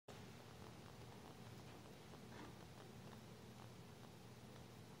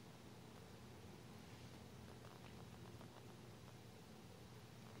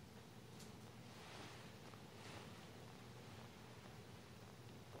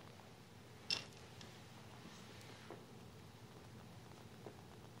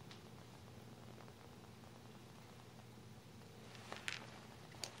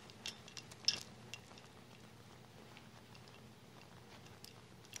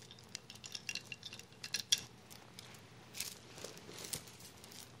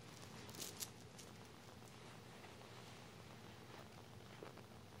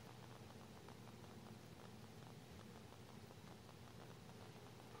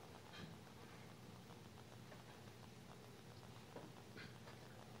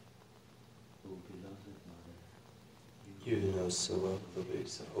knows so well the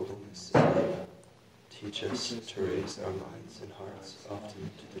ways of holiness and love. Teach us to raise our minds and hearts often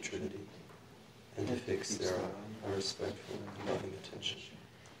to the Trinity, and to fix thereon our respectful and loving attention.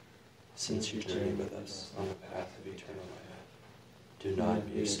 Since you journey with us on the path of eternal life, do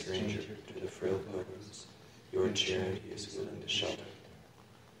not be a stranger to the frail pilgrims your charity is willing to shelter.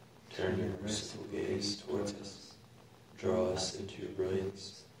 Turn your merciful gaze towards us, draw us into your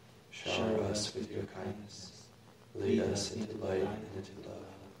brilliance, shower us with your kindness, lead us into light and into love.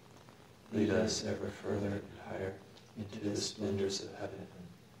 Lead us ever further and higher into the splendors of heaven.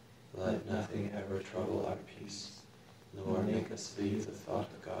 Let nothing ever trouble our peace, nor make us leave the thought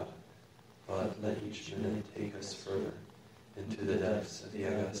of God, but let each minute take us further into the depths of the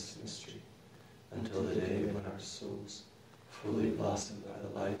august mystery, until the day when our souls, fully blossomed by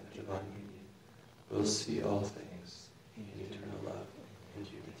the light of divine union, will see all things in eternal love and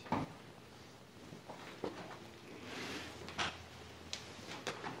unity.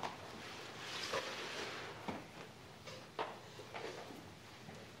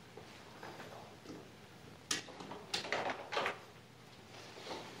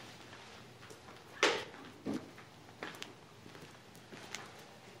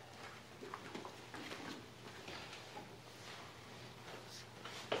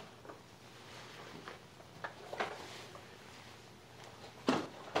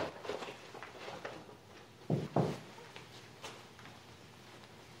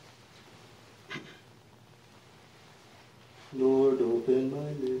 Lord, open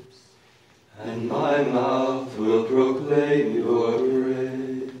my lips, and my mouth will proclaim your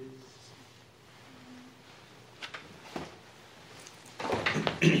praise.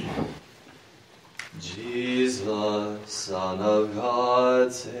 Jesus, Son of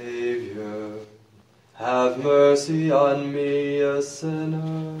God, Savior, have mercy on me, a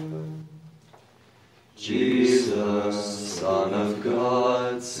sinner. Jesus, Son of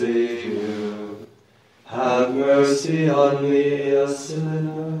God, Savior, have mercy on me, a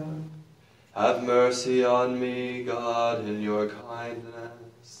sinner. Have mercy on me, God, in your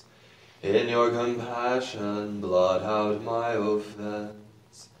kindness. In your compassion, blot out my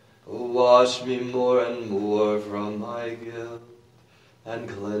offense. Wash me more and more from my guilt, and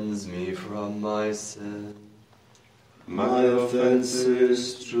cleanse me from my sin. my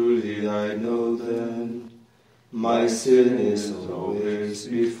offenses, truly I know them. My sin is always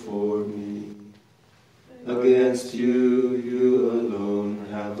before me. Against you, you alone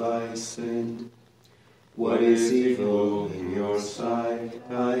have I sinned. What is evil in your sight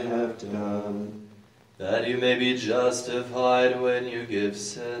I have done, that you may be justified when you give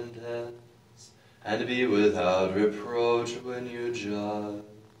sentence, and be without reproach when you judge.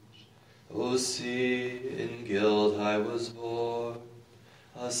 O see, in guilt I was born,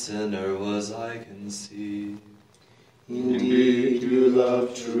 a sinner was I conceived. Indeed, you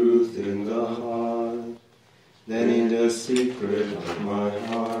love truth in the heart. Then in the secret of my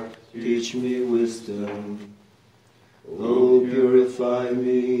heart, teach me wisdom. O purify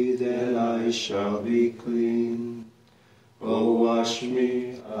me, then I shall be clean. O wash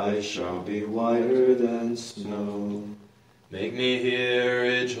me, I shall be whiter than snow. Make me hear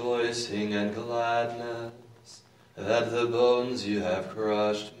rejoicing and gladness, that the bones you have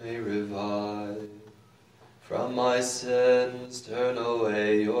crushed may revive. From my sins turn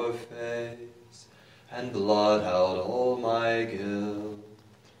away your face, and blot out all my guilt.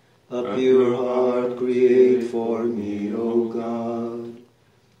 A pure heart create for me, O God.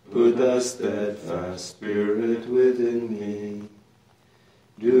 Put a steadfast spirit within me.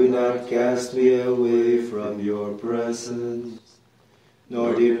 Do not cast me away from your presence,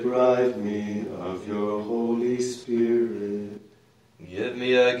 nor deprive me of your Holy Spirit. Give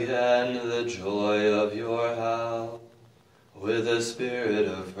me again the joy of your house. With a spirit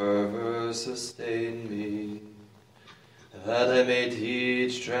of fervor sustain me, that I may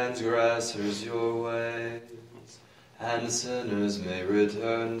teach transgressors your ways, and sinners may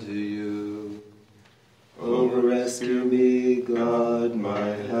return to you. O rescue me, God, my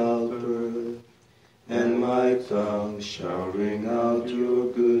helper, and my tongue shall ring out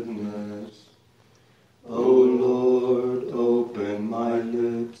your goodness. O Lord, open my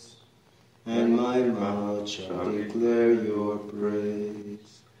lips, and my mouth shall declare your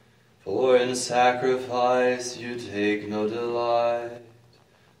praise. For in sacrifice you take no delight,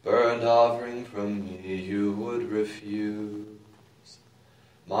 burnt offering from me you would refuse.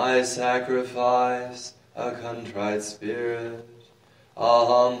 My sacrifice, a contrite spirit, a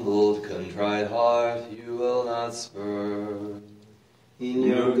humbled, contrite heart you will not spurn. In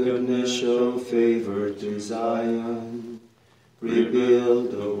your goodness show favor to Zion.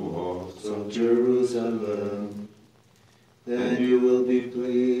 Rebuild the walls of Jerusalem. Then you will be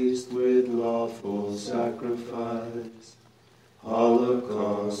pleased with lawful sacrifice,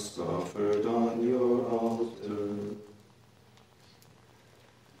 holocaust offered on your altar.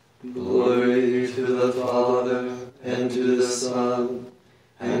 Glory to the Father, and to the Son,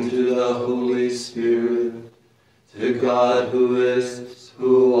 and to the Holy Spirit, to God who is,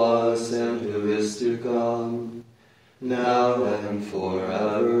 who was, and who is to come, now and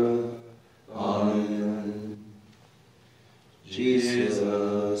forever. Amen.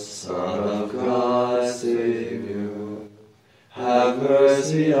 Jesus, Son of God, Savior, have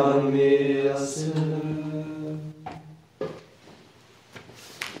mercy on me, a sinner.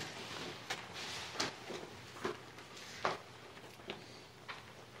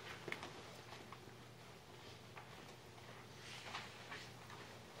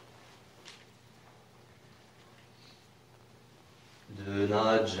 Do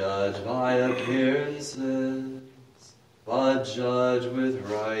not judge by appearances, but judge with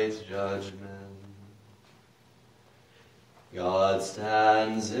right judgment. God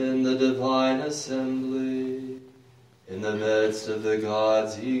stands in the divine assembly. In the midst of the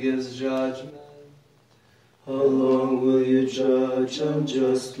gods he gives judgment. How long will you judge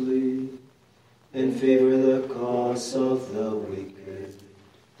unjustly and favor the cause of the wicked?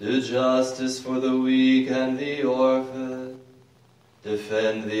 Do justice for the weak and the orphan.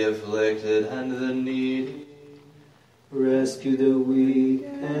 Defend the afflicted and the needy. Rescue the weak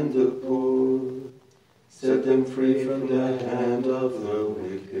and the poor. Set them free from the hand of the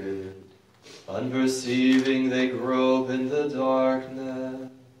wicked. Unperceiving they grope in the darkness,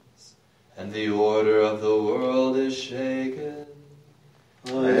 and the order of the world is shaken.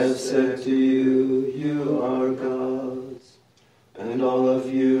 I have said to you, you are gods, and all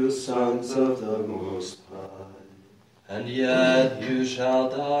of you sons of the Most High. And yet you shall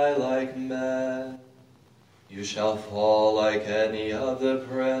die like men. You shall fall like any of the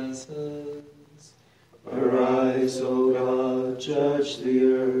princes. Arise, O God, judge the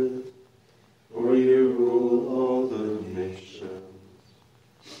earth, for you rule all the nations.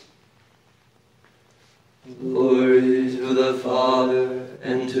 Glory to the Father,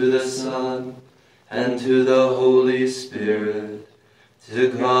 and to the Son, and to the Holy Spirit,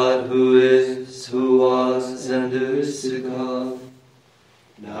 to God who is, who was, and who is to come,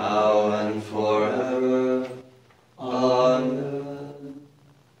 now and forever. Amen.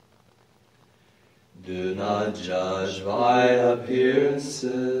 Do not judge by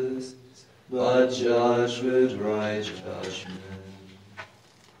appearances, but judge with right judgment.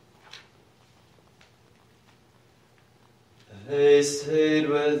 They stayed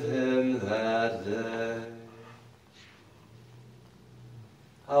with him that day.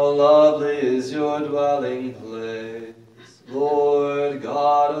 How lovely is your dwelling place, Lord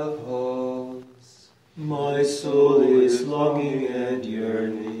God of hosts. My soul is longing and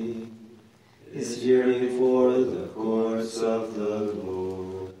yearning, is yearning for the courts of the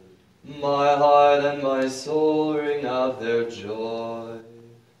Lord. My heart and my soul ring out their joy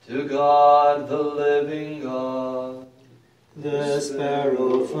to God, the living God. The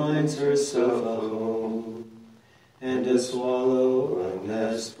sparrow finds herself a home, and a swallow a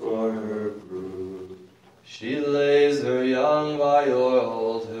nest for her brood. She lays her young by your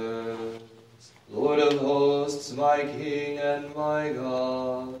altars, Lord of hosts, my King and my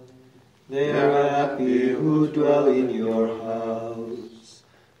God. They are happy who dwell in your house,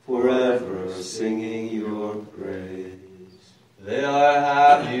 forever singing your praise. They are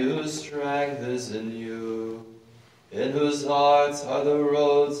happy whose strength is in you, in whose hearts are the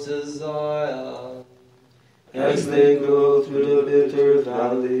roads to Zion. As they go through the bitter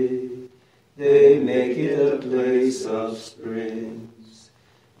valley, they make it a place of springs.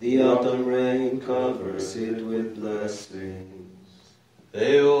 The autumn rain covers it with blessings.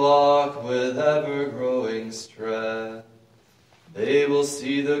 They walk with ever-growing strength. They will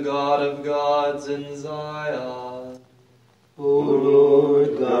see the God of gods in Zion. O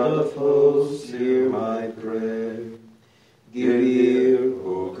Lord, God of hosts, hear my prayer. Give ear,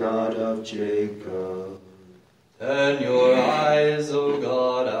 O God of Jacob. Turn your eyes, O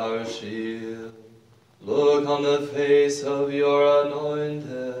God, our shield. Look on the face of your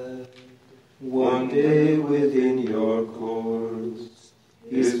anointed. One day within your courts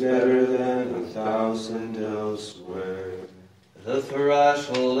is better than 1,000 elsewhere. The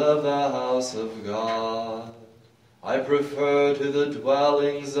threshold of the house of God I prefer to the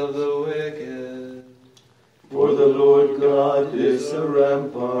dwellings of the wicked. For the Lord God is a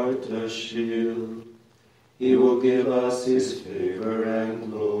rampart, a shield. He will give us his favor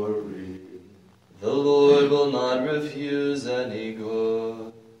and glory. The Lord will not refuse any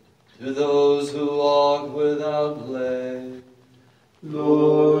good to those who walk without blame.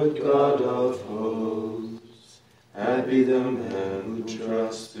 Lord God of hosts, happy the man who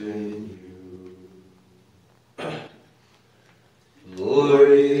trusts in you.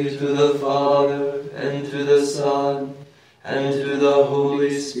 Glory to the Father, and to the Son, and to the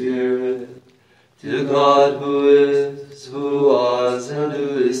Holy Spirit, to God who is, who was, and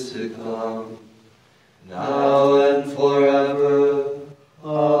who is to come, now and forever.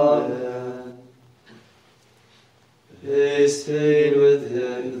 Amen. They stayed with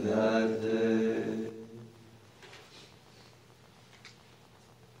him that day.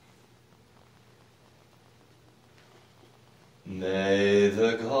 May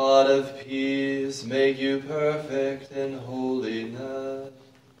the God of peace make you perfect in holiness.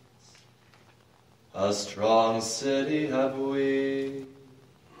 A strong city have we.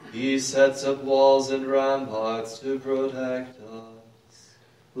 He sets up walls and ramparts to protect us.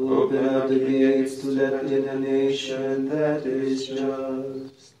 Open up the gates to let in a nation that is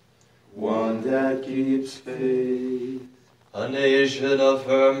just, one that keeps faith. A nation of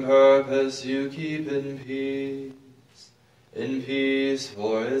firm purpose you keep in peace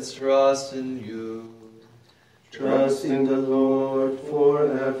for its trust in you. Trusting the Lord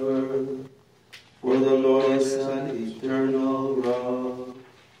forever, for the Lord is an eternal rock.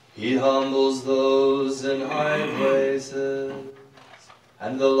 He humbles those in high places,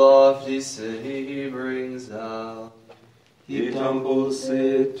 and the lofty city he brings down. He tumbles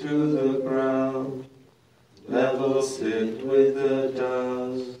it to the ground, levels it with the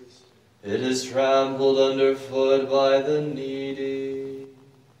dust. It is trampled underfoot by the needy,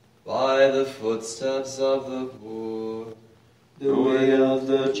 by the footsteps of the poor. The way of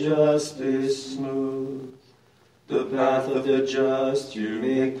the just is smooth, the path of the just you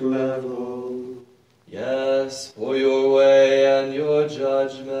make level. Yes, for your way and your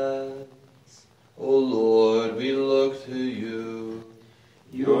judgments, O Lord, we look to you.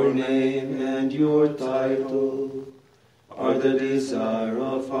 Your name and your title are the desire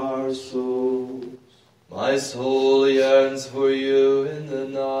of our souls. My soul yearns for you in the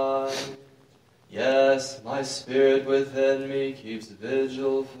night. Yes, my spirit within me keeps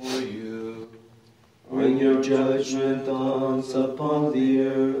vigil for you. When your judgment dawns upon the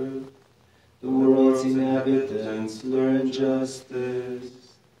earth, the world's inhabitants learn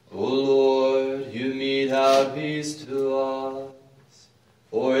justice. O Lord, you mete out peace to us,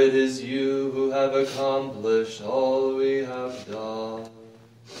 for it is you who have accomplished all we have done.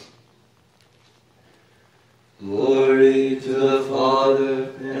 Glory to the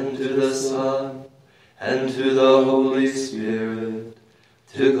Father, and to the Son, and to the Holy Spirit,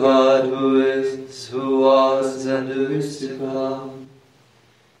 to God who is, who was, and who is to come,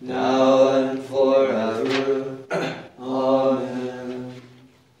 now and forever. Amen.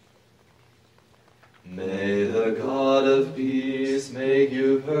 May the God of peace make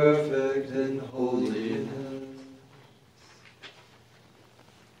you perfect in holiness.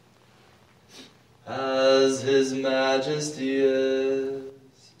 As his majesty is,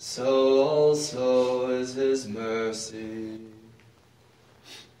 so also is his mercy.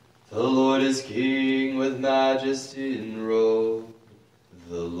 The Lord is king with majesty enrobed.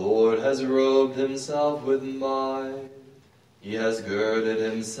 The Lord has robed himself with might. He has girded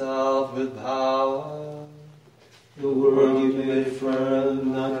himself with power. The world you made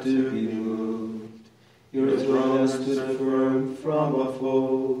firm, not to be moved. Your throne has stood firm from of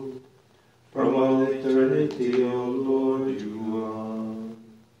old. From all eternity, O Lord, you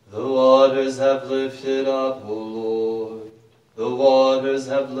are. The waters have lifted up, O Lord. The waters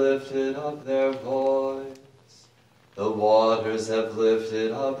have lifted up their voice. The waters have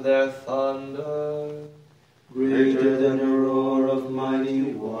lifted up their thunder. Greater than a roar of mighty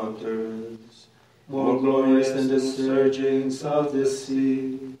waters, more glorious than the surgings of the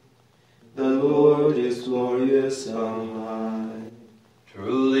sea. The Lord is glorious on high.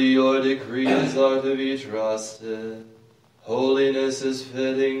 Truly your decrees are to be trusted. Holiness is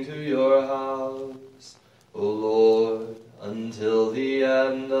fitting to your house, O Lord, until the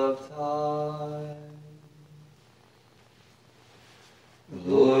end of time.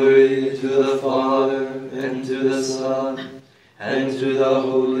 Glory to the Father, and to the Son, and to the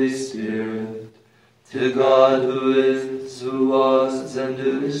Holy Spirit, to God who is, who was, and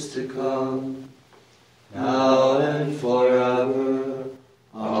who is to come, now and forever.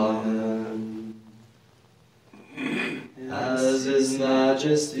 Amen. As his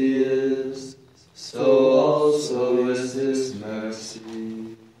majesty is, so also is his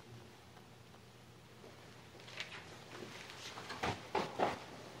mercy.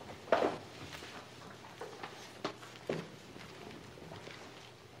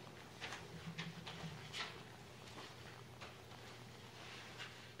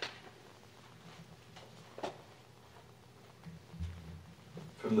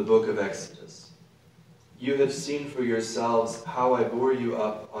 from the book of Exodus. You have seen for yourselves how I bore you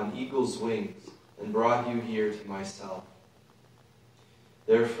up on eagle's wings and brought you here to myself.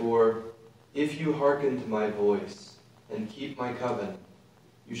 Therefore, if you hearken to my voice and keep my covenant,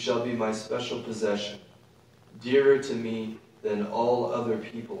 you shall be my special possession, dearer to me than all other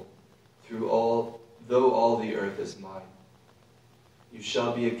people, though all the earth is mine. You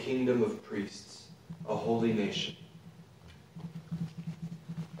shall be a kingdom of priests, a holy nation.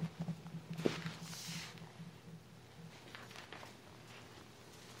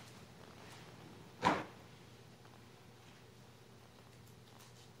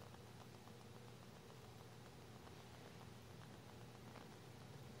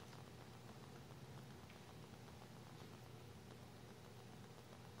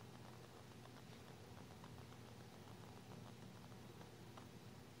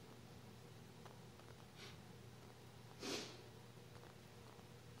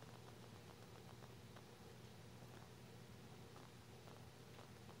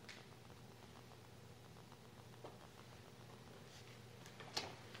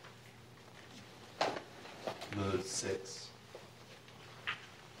 Mode 6.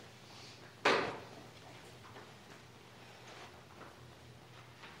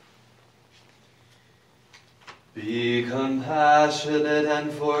 Be compassionate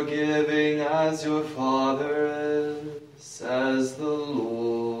and forgiving as your Father is, says the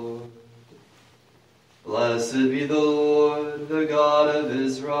Lord. Blessed be the Lord, the God of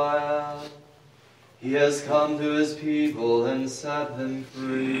Israel. He has come to his people and set them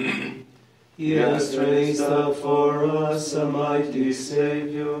free. He has raised up for us a mighty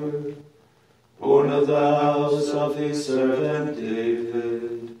Savior, born of the house of his servant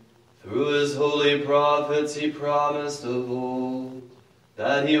David. Through his holy prophets he promised of old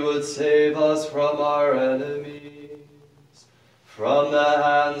that he would save us from our enemies, from the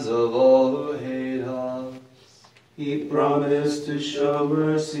hands of all who hate us. He promised to show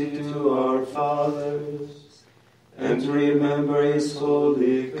mercy to our fathers and to remember his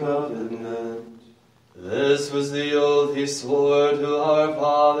holy covenant. This was the oath he swore to our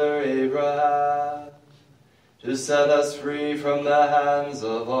father Abraham, to set us free from the hands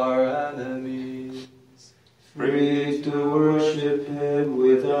of our enemies, free to worship him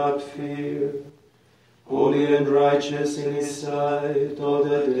without fear, holy and righteous in his sight all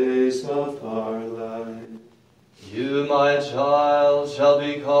the days of our life. You, my child, shall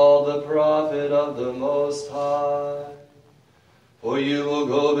be called the prophet of the Most High, for you will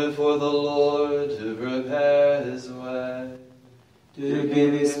go before the Lord to prepare his way, to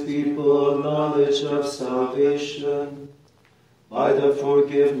give his people knowledge of salvation by the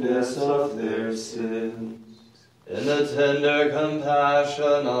forgiveness of their sins. In the tender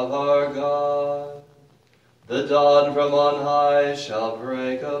compassion of our God, the dawn from on high shall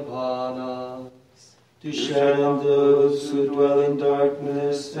break upon us, to shed on those who dwell in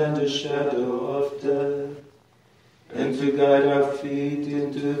darkness and the shadow of death, and to guide our feet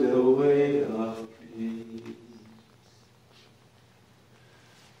into the way of peace.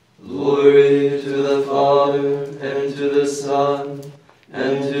 Glory to the Father, and to the Son,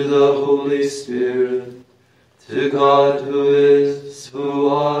 and to the Holy Spirit, to God who is, who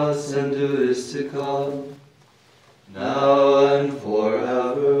was, and who is to come, now and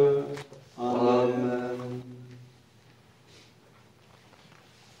forever. Amen.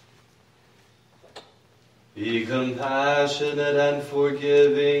 Be compassionate and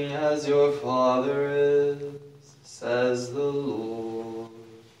forgiving as your Father is, says the Lord.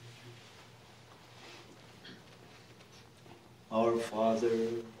 Our Father,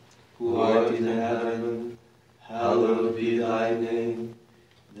 who art in heaven, hallowed be thy name.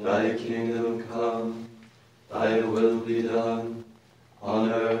 Thy kingdom come, thy will be done, on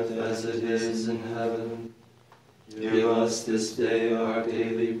earth as it is in heaven. Give us this day our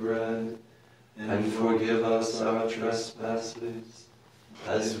daily bread, and forgive us our trespasses,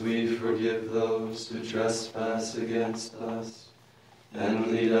 as we forgive those who trespass against us. And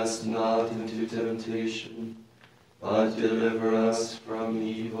lead us not into temptation, but deliver us from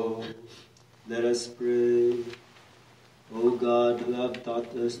evil. Let us pray. O God, who have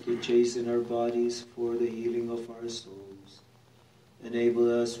taught us to chasten our bodies for the healing of our souls,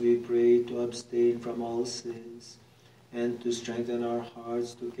 enable us, we pray, to abstain from all sins, and to strengthen our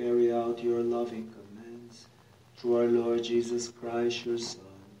hearts to carry out your loving commands, through our Lord Jesus Christ, your Son,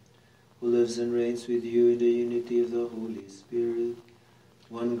 who lives and reigns with you in the unity of the Holy Spirit,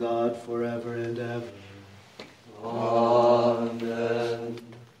 one God, forever and ever. Amen.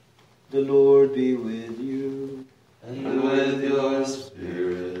 The Lord be with you. And with your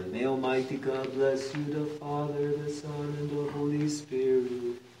spirit. May Almighty God bless you, the Father, the Son, and the Holy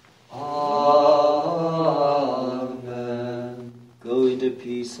Spirit.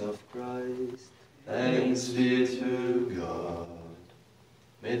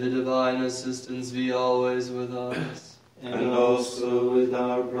 the divine assistance be always with us, and also with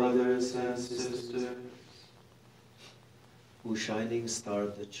our brothers and sisters. O shining star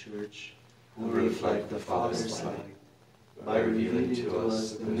of the Church, who reflect the Father's light, by revealing to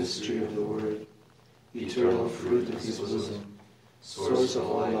us the mystery of the Word, eternal fruit of His bosom, source of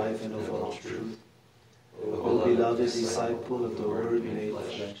all life and of all truth. O beloved disciple of the Word made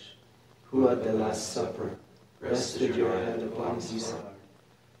flesh, who at the Last Supper rested your head upon His heart,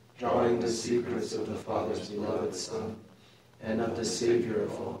 drawing the secrets of the Father's beloved Son, and of the Savior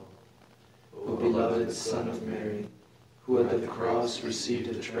of all. O beloved Son of Mary, who at the cross received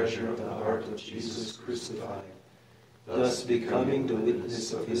the treasure of the heart of Jesus crucified, thus becoming the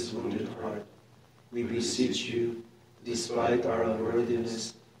witness of His wounded heart, we beseech you, despite our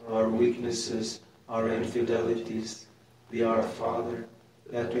unworthiness, our weaknesses, our infidelities, be our Father,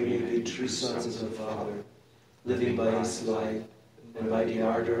 that we may be true sons of the Father, living by His light and by the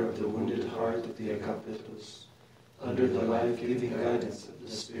ardor of the wounded heart of the Agapetos, under the life-giving guidance of the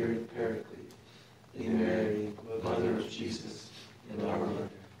Spirit Paraclete, in Mary, Mother of Jesus, and our Mother.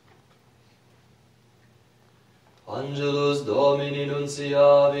 Angelus Domini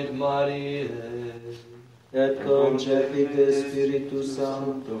nunciavit Mariae, Et concepit Spiritus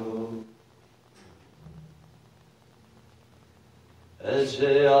Sancto,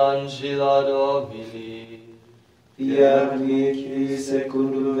 Ecce Ancilla Domini, fiat mihi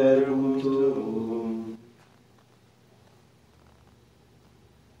secundum verbum tuum,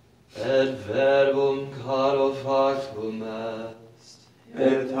 et verbum caro factum est,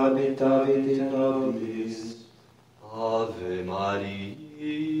 et habitavit in nobis. Ave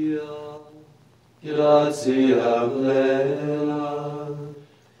Maria, gratia plena,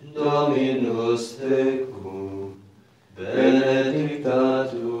 Dominus tecum, benedicta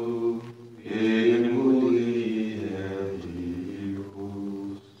tu in mulieribus,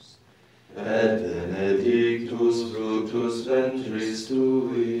 et benedictus fructus ventris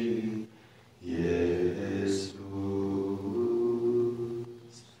tui, Iesus.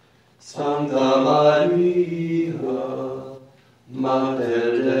 Sancta Maria,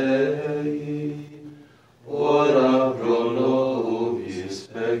 Mater Dei, ora pro nobis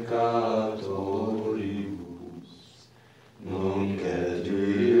peccatoribus, nunc et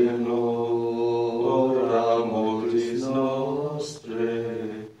in hora mortis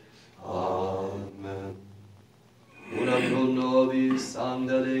nostrae. Amen. Una pro nobis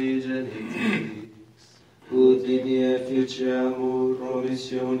Sancta Dei Genitrix, Ut in efficiamur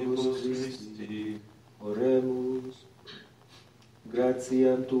promissionibus Christi, oremus.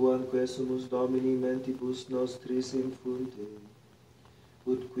 Gratiam Tuam quesumus Domini mentibus nostris infunde,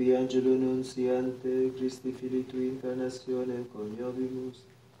 ut qui angelo nunciante Christi Filii Tui incarnationem coniovimus,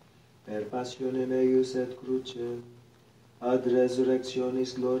 per passionem eius et crucem, ad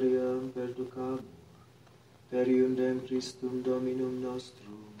resurrectionis gloriam perducamur, per iundem Christum Dominum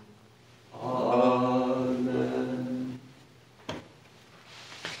nostrum. Amen.